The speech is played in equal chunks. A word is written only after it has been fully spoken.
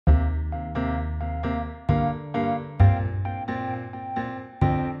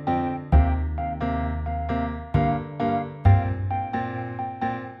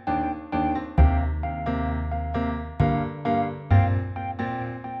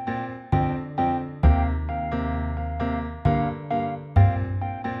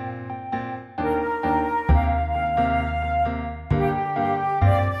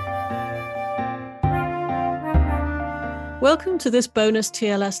Welcome to this bonus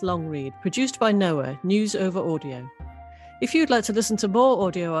TLS long read produced by Noah, News Over Audio. If you'd like to listen to more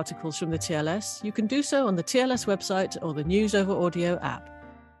audio articles from the TLS, you can do so on the TLS website or the News Over Audio app.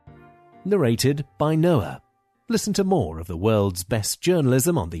 Narrated by Noah. Listen to more of the world's best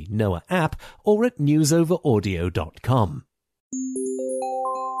journalism on the Noah app or at newsoveraudio.com.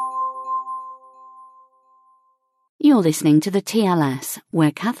 You're listening to the TLS,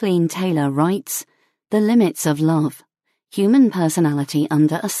 where Kathleen Taylor writes, The Limits of Love, Human Personality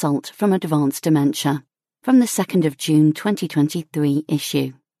Under Assault from Advanced Dementia, from the 2nd of June 2023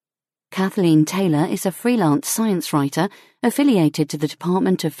 issue. Kathleen Taylor is a freelance science writer affiliated to the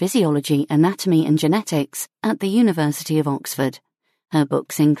Department of Physiology, Anatomy and Genetics at the University of Oxford. Her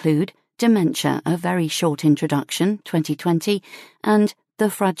books include Dementia, A Very Short Introduction, 2020, and The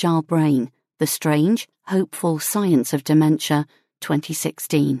Fragile Brain, The Strange, Hopeful Science of Dementia,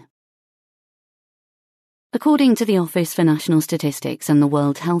 2016. According to the Office for National Statistics and the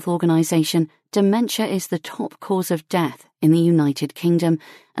World Health Organization, dementia is the top cause of death in the United Kingdom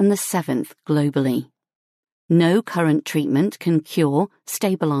and the 7th globally. No current treatment can cure,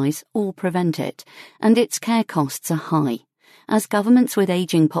 stabilize, or prevent it, and its care costs are high, as governments with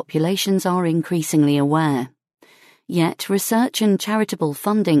aging populations are increasingly aware. Yet research and charitable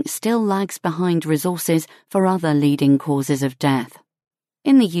funding still lags behind resources for other leading causes of death.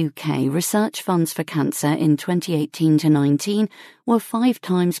 In the UK, research funds for cancer in 2018-19 were 5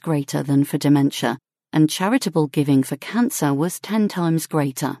 times greater than for dementia, and charitable giving for cancer was 10 times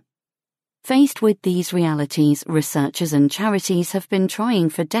greater. Faced with these realities, researchers and charities have been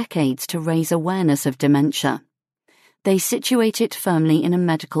trying for decades to raise awareness of dementia. They situate it firmly in a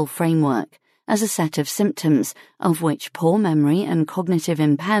medical framework, as a set of symptoms, of which poor memory and cognitive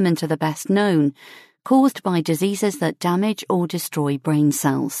impairment are the best known, caused by diseases that damage or destroy brain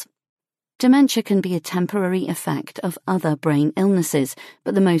cells. Dementia can be a temporary effect of other brain illnesses,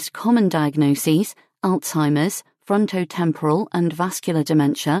 but the most common diagnoses, Alzheimer's, frontotemporal and vascular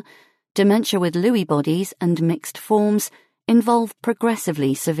dementia, dementia with Lewy bodies and mixed forms, involve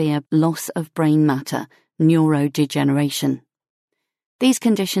progressively severe loss of brain matter, neurodegeneration. These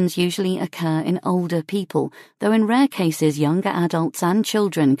conditions usually occur in older people, though in rare cases younger adults and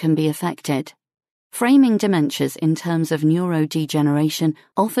children can be affected. Framing dementias in terms of neurodegeneration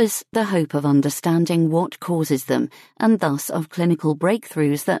offers the hope of understanding what causes them, and thus of clinical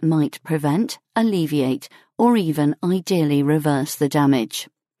breakthroughs that might prevent, alleviate, or even ideally reverse the damage.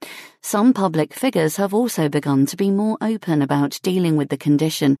 Some public figures have also begun to be more open about dealing with the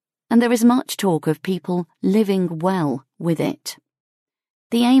condition, and there is much talk of people living well with it.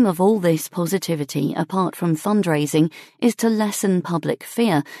 The aim of all this positivity, apart from fundraising, is to lessen public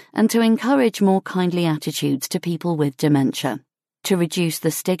fear and to encourage more kindly attitudes to people with dementia, to reduce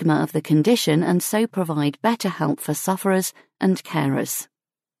the stigma of the condition and so provide better help for sufferers and carers.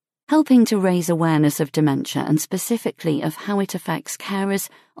 Helping to raise awareness of dementia and specifically of how it affects carers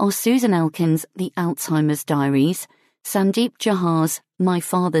are Susan Elkin's The Alzheimer's Diaries, Sandeep Jahar's My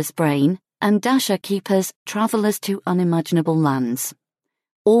Father's Brain, and Dasha Keeper's Travellers to Unimaginable Lands.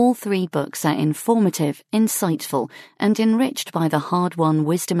 All 3 books are informative, insightful, and enriched by the hard-won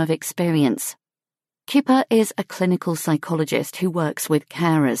wisdom of experience. Keeper is a clinical psychologist who works with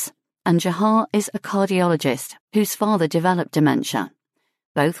carers, and Jahar is a cardiologist whose father developed dementia.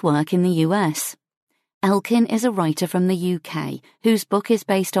 Both work in the US. Elkin is a writer from the UK whose book is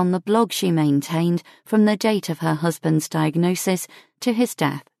based on the blog she maintained from the date of her husband's diagnosis to his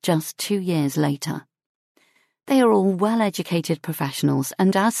death just 2 years later. They are all well-educated professionals,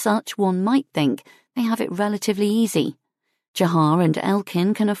 and as such one might think they have it relatively easy. Jahar and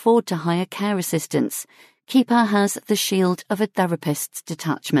Elkin can afford to hire care assistants. Keeper has the shield of a therapist's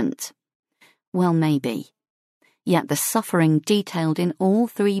detachment. Well, maybe. Yet the suffering detailed in all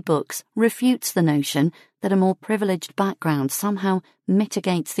 3 books refutes the notion that a more privileged background somehow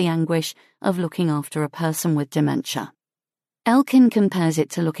mitigates the anguish of looking after a person with dementia. Elkin compares it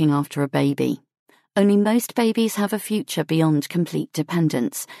to looking after a baby. Only most babies have a future beyond complete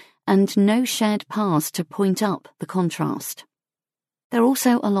dependence, and no shared past to point up the contrast. They're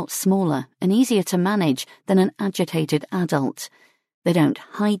also a lot smaller and easier to manage than an agitated adult. They don't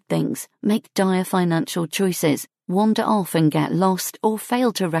hide things, make dire financial choices, wander off and get lost, or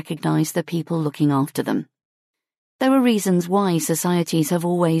fail to recognize the people looking after them. There are reasons why societies have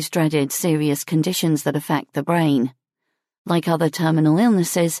always dreaded serious conditions that affect the brain. Like other terminal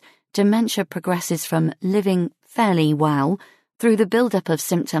illnesses, dementia progresses from living fairly well through the build-up of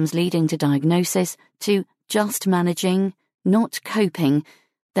symptoms leading to diagnosis to just managing, not coping,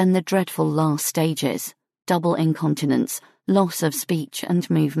 then the dreadful last stages, double incontinence, loss of speech and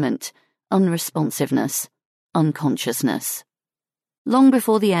movement, unresponsiveness, unconsciousness. Long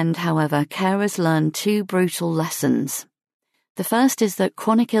before the end, however, carers learn two brutal lessons. The first is that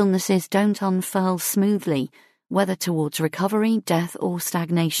chronic illnesses don't unfurl smoothly, whether towards recovery, death, or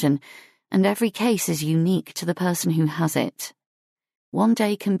stagnation, and every case is unique to the person who has it. One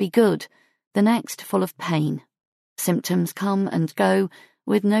day can be good, the next full of pain. Symptoms come and go,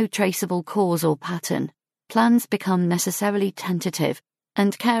 with no traceable cause or pattern. Plans become necessarily tentative,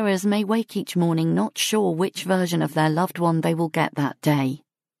 and carers may wake each morning not sure which version of their loved one they will get that day.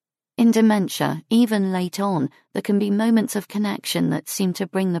 In dementia, even late on, there can be moments of connection that seem to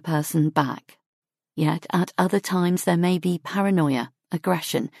bring the person back. Yet at other times there may be paranoia,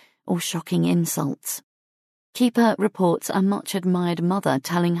 aggression, or shocking insults. Keeper reports a much-admired mother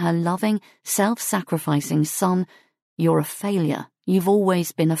telling her loving, self-sacrificing son, "You're a failure. You've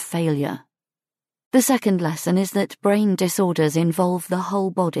always been a failure." The second lesson is that brain disorders involve the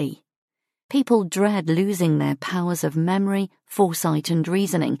whole body. People dread losing their powers of memory, foresight, and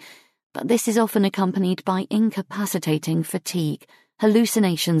reasoning, but this is often accompanied by incapacitating fatigue,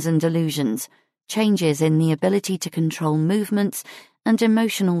 hallucinations and delusions, changes in the ability to control movements, and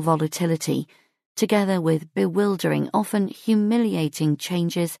emotional volatility, together with bewildering, often humiliating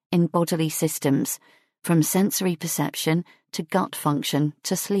changes in bodily systems, from sensory perception to gut function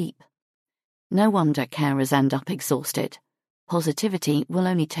to sleep. No wonder carers end up exhausted. Positivity will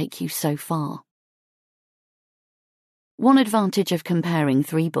only take you so far. One advantage of comparing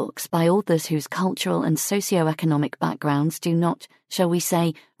three books by authors whose cultural and socio-economic backgrounds do not, shall we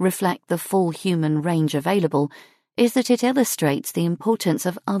say, reflect the full human range available is that it illustrates the importance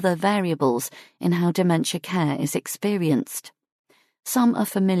of other variables in how dementia care is experienced. Some are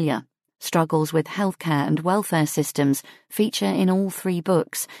familiar. Struggles with healthcare and welfare systems feature in all three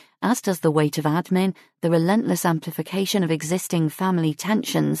books, as does the weight of admin, the relentless amplification of existing family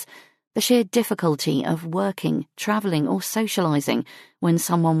tensions, the sheer difficulty of working, travelling or socialising when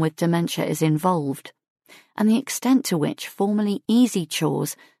someone with dementia is involved, and the extent to which formerly easy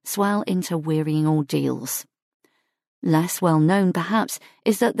chores swell into wearying ordeals. Less well known, perhaps,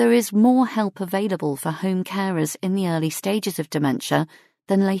 is that there is more help available for home carers in the early stages of dementia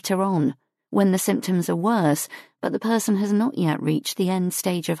than later on, when the symptoms are worse, but the person has not yet reached the end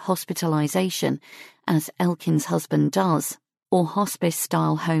stage of hospitalisation, as Elkin's husband does, or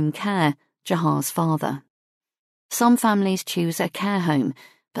hospice-style home care, Jahar's father. Some families choose a care home,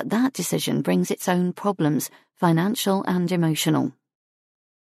 but that decision brings its own problems, financial and emotional.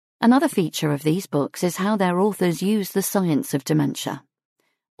 Another feature of these books is how their authors use the science of dementia.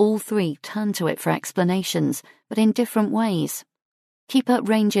 All three turn to it for explanations, but in different ways. Keeper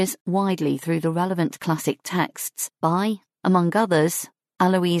ranges widely through the relevant classic texts by, among others,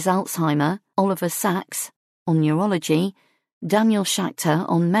 Alois Alzheimer, Oliver Sacks on neurology, Daniel Schachter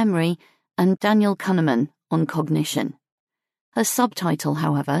on memory, and Daniel Kahneman on cognition. Her subtitle,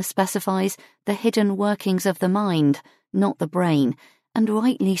 however, specifies the hidden workings of the mind, not the brain, and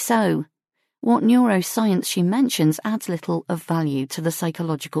rightly so. What neuroscience she mentions adds little of value to the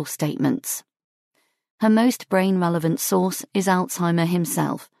psychological statements. Her most brain-relevant source is Alzheimer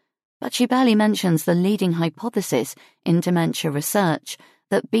himself, but she barely mentions the leading hypothesis in dementia research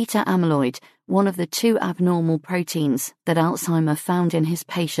that beta amyloid, one of the two abnormal proteins that Alzheimer found in his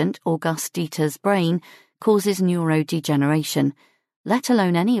patient August Dieter's brain, causes neurodegeneration, let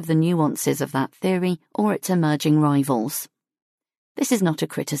alone any of the nuances of that theory or its emerging rivals. This is not a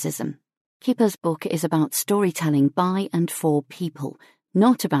criticism. Keeper's book is about storytelling by and for people,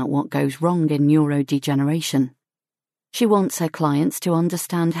 not about what goes wrong in neurodegeneration. She wants her clients to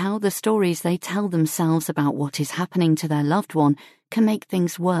understand how the stories they tell themselves about what is happening to their loved one can make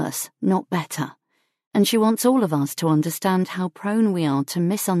things worse, not better. And she wants all of us to understand how prone we are to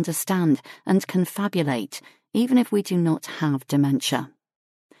misunderstand and confabulate, even if we do not have dementia.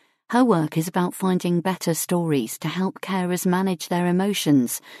 Her work is about finding better stories to help carers manage their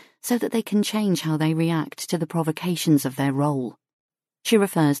emotions so that they can change how they react to the provocations of their role. She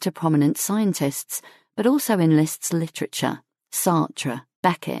refers to prominent scientists, but also enlists literature, Sartre,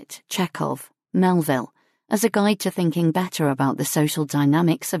 Beckett, Chekhov, Melville, as a guide to thinking better about the social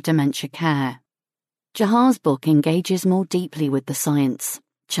dynamics of dementia care. Jahar's book engages more deeply with the science.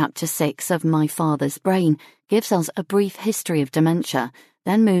 Chapter 6 of My Father's Brain gives us a brief history of dementia,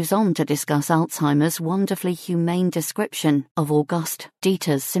 then moves on to discuss Alzheimer's wonderfully humane description of August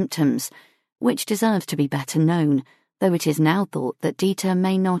Dieter's symptoms, which deserves to be better known, though it is now thought that Dieter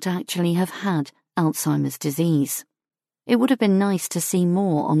may not actually have had Alzheimer's disease. It would have been nice to see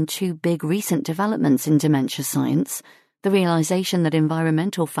more on two big recent developments in dementia science, the realization that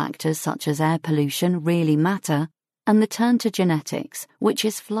environmental factors such as air pollution really matter, and the turn to genetics, which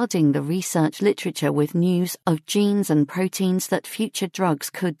is flooding the research literature with news of genes and proteins that future drugs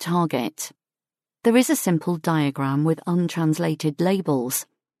could target. There is a simple diagram with untranslated labels.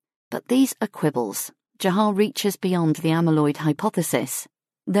 But these are quibbles. Jahar reaches beyond the amyloid hypothesis.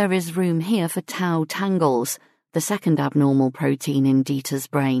 There is room here for tau tangles, the second abnormal protein in Dieter's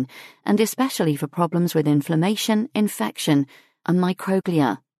brain, and especially for problems with inflammation, infection, and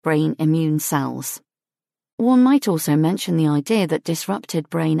microglia, brain immune cells. One might also mention the idea that disrupted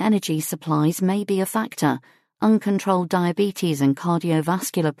brain energy supplies may be a factor. Uncontrolled diabetes and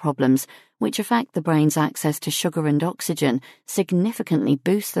cardiovascular problems, which affect the brain's access to sugar and oxygen, significantly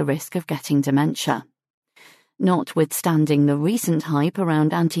boost the risk of getting dementia. Notwithstanding the recent hype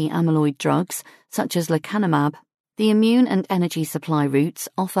around anti-amyloid drugs, such as lecanemab, the immune and energy supply routes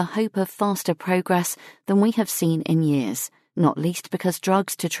offer hope of faster progress than we have seen in years, not least because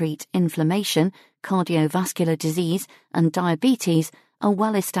drugs to treat inflammation, cardiovascular disease, and diabetes are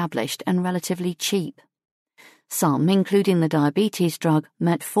well established and relatively cheap. Some, including the diabetes drug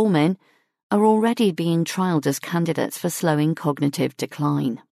metformin, are already being trialled as candidates for slowing cognitive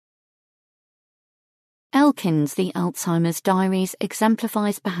decline. Elkin's The Alzheimer's Diaries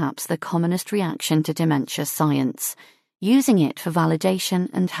exemplifies perhaps the commonest reaction to dementia science, using it for validation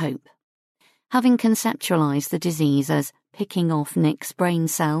and hope. Having conceptualized the disease as picking off Nick's brain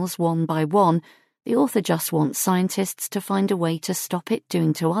cells one by one, the author just wants scientists to find a way to stop it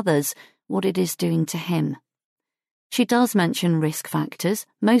doing to others what it is doing to him. She does mention risk factors,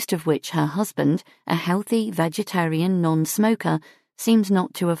 most of which her husband, a healthy vegetarian non-smoker, seems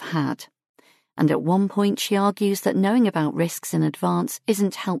not to have had. And at one point she argues that knowing about risks in advance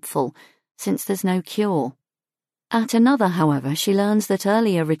isn't helpful, since there's no cure. At another, however, she learns that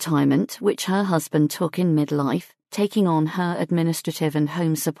earlier retirement, which her husband took in midlife, taking on her administrative and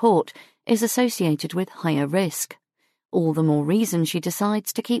home support, is associated with higher risk. All the more reason she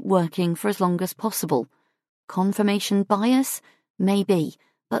decides to keep working for as long as possible. Confirmation bias? Maybe,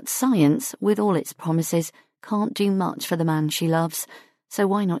 but science, with all its promises, can't do much for the man she loves, so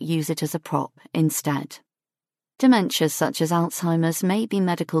why not use it as a prop instead? Dementias such as Alzheimer's may be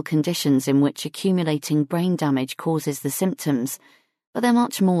medical conditions in which accumulating brain damage causes the symptoms, but they're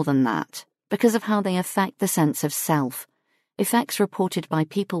much more than that, because of how they affect the sense of self, effects reported by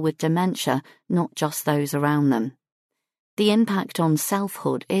people with dementia, not just those around them. The impact on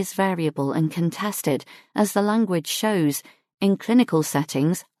selfhood is variable and contested, as the language shows. In clinical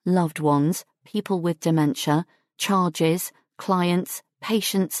settings, loved ones, people with dementia, charges, clients,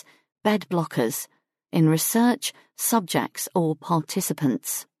 patients, bed blockers. In research, subjects or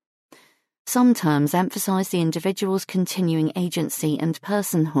participants. Some terms emphasize the individual's continuing agency and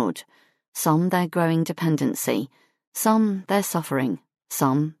personhood. Some their growing dependency. Some their suffering.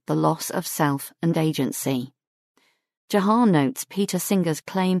 Some the loss of self and agency. Jahar notes Peter Singer's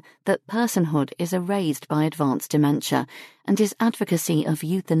claim that personhood is erased by advanced dementia and his advocacy of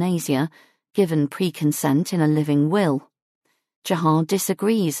euthanasia, given pre-consent in a living will. Jahar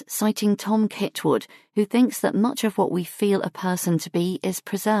disagrees, citing Tom Kitwood, who thinks that much of what we feel a person to be is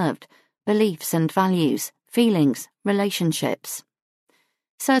preserved, beliefs and values, feelings, relationships.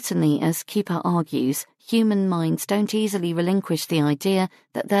 Certainly, as Keeper argues, human minds don't easily relinquish the idea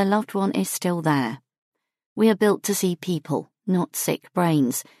that their loved one is still there. We are built to see people, not sick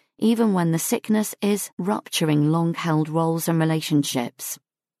brains, even when the sickness is rupturing long-held roles and relationships.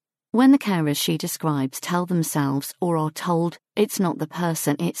 When the carers she describes tell themselves or are told it's not the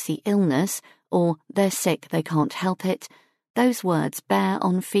person, it's the illness, or they're sick, they can't help it, those words bear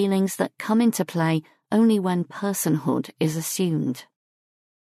on feelings that come into play only when personhood is assumed.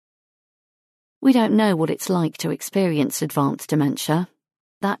 We don't know what it's like to experience advanced dementia,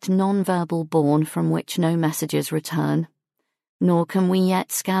 that non-verbal bourne from which no messages return. Nor can we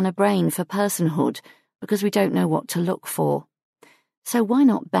yet scan a brain for personhood, because we don't know what to look for. So why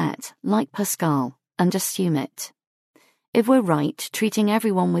not bet, like Pascal, and assume it? If we're right, treating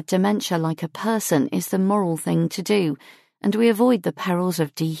everyone with dementia like a person is the moral thing to do, and we avoid the perils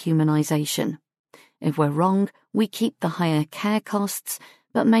of dehumanization. If we're wrong, we keep the higher care costs,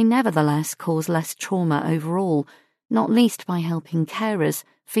 but may nevertheless cause less trauma overall, not least by helping carers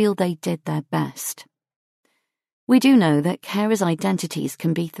feel they did their best. We do know that carers' identities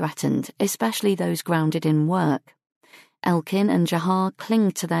can be threatened, especially those grounded in work. Elkin and Jahar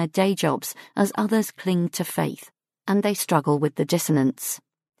cling to their day jobs as others cling to faith, and they struggle with the dissonance.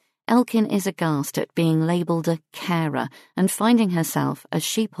 Elkin is aghast at being labelled a carer and finding herself, as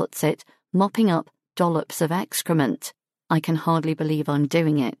she puts it, mopping up dollops of excrement. I can hardly believe I'm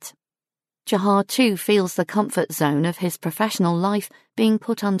doing it. Jahar too feels the comfort zone of his professional life being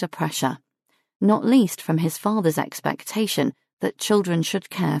put under pressure. not least from his father's expectation that children should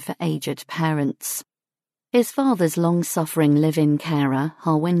care for aged parents. His father's long-suffering live-in carer,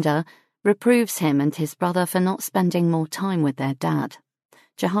 Harwinder, reproves him and his brother for not spending more time with their dad.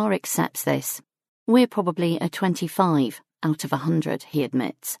 Jahar accepts this. "We're probably a 25 out of 100, he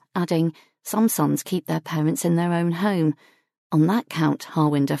admits, adding, "Some sons keep their parents in their own home. On that count,"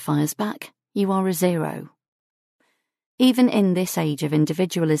 Harwinder fires back, "you are a 0. Even in this age of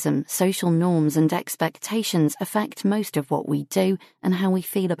individualism, social norms and expectations affect most of what we do and how we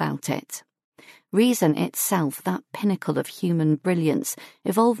feel about it. Reason itself, that pinnacle of human brilliance,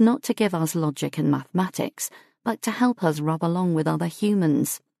 evolved not to give us logic and mathematics, but to help us rub along with other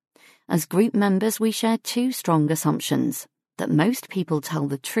humans. As group members, we share two strong assumptions: that most people tell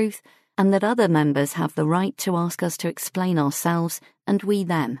the truth, and that other members have the right to ask us to explain ourselves, and we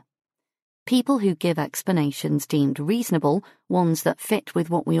them. People who give explanations deemed reasonable, ones that fit with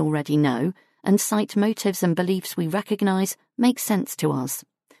what we already know, and cite motives and beliefs we recognise, make sense to us.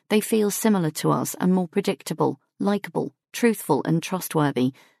 They feel similar to us and more predictable, likeable, truthful and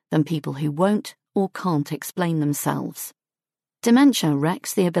trustworthy than people who won't or can't explain themselves. Dementia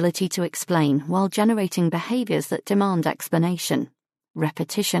wrecks the ability to explain while generating behaviours that demand explanation.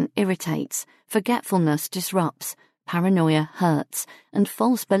 Repetition irritates, forgetfulness disrupts, paranoia hurts, and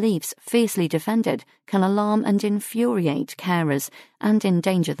false beliefs fiercely defended can alarm and infuriate carers and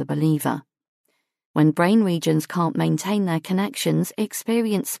endanger the believer. When brain regions can't maintain their connections,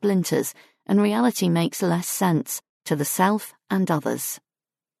 experience splinters, and reality makes less sense to the self and others.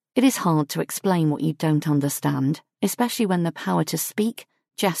 It is hard to explain what you don't understand, especially when the power to speak,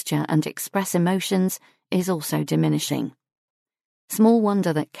 gesture, and express emotions is also diminishing. Small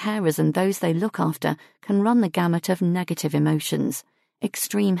wonder that carers and those they look after can run the gamut of negative emotions,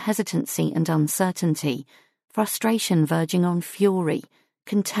 extreme hesitancy and uncertainty, frustration verging on fury,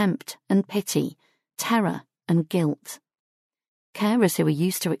 contempt and pity, terror and guilt. Carers who are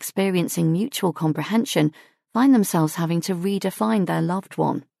used to experiencing mutual comprehension find themselves having to redefine their loved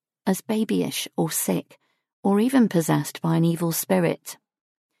one as babyish or sick, or even possessed by an evil spirit.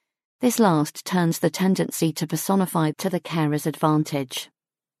 This last turns the tendency to personify to the carer's advantage.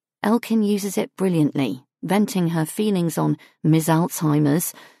 Elkin uses it brilliantly, venting her feelings on Ms.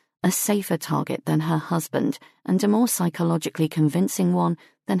 Alzheimer's, a safer target than her husband and a more psychologically convincing one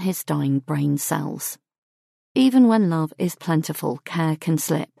than his dying brain cells. Even when love is plentiful, care can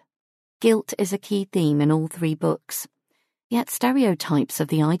slip. Guilt is a key theme in all three books. Yet stereotypes of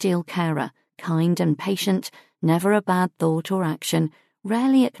the ideal carer, kind and patient, never a bad thought or action,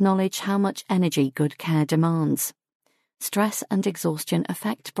 rarely acknowledge how much energy good care demands. Stress and exhaustion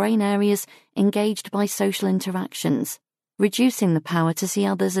affect brain areas engaged by social interactions, reducing the power to see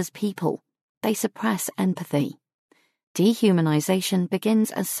others as people. They suppress empathy. Dehumanization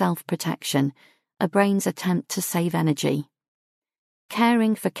begins as self-protection, a brain's attempt to save energy.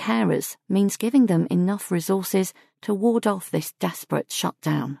 Caring for carers means giving them enough resources to ward off this desperate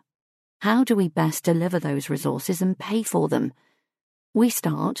shutdown. How do we best deliver those resources and pay for them? We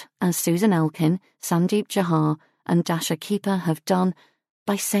start, as Susan Elkin, Sandeep Jahar, and Dasha Keeper have done,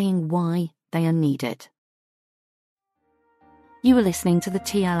 by saying why they are needed. You are listening to the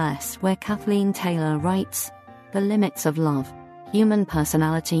TLS, where Kathleen Taylor writes, The Limits of Love, Human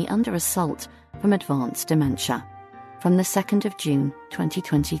Personality Under Assault from Advanced Dementia, from the 2nd of June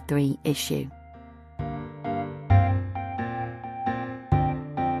 2023 issue.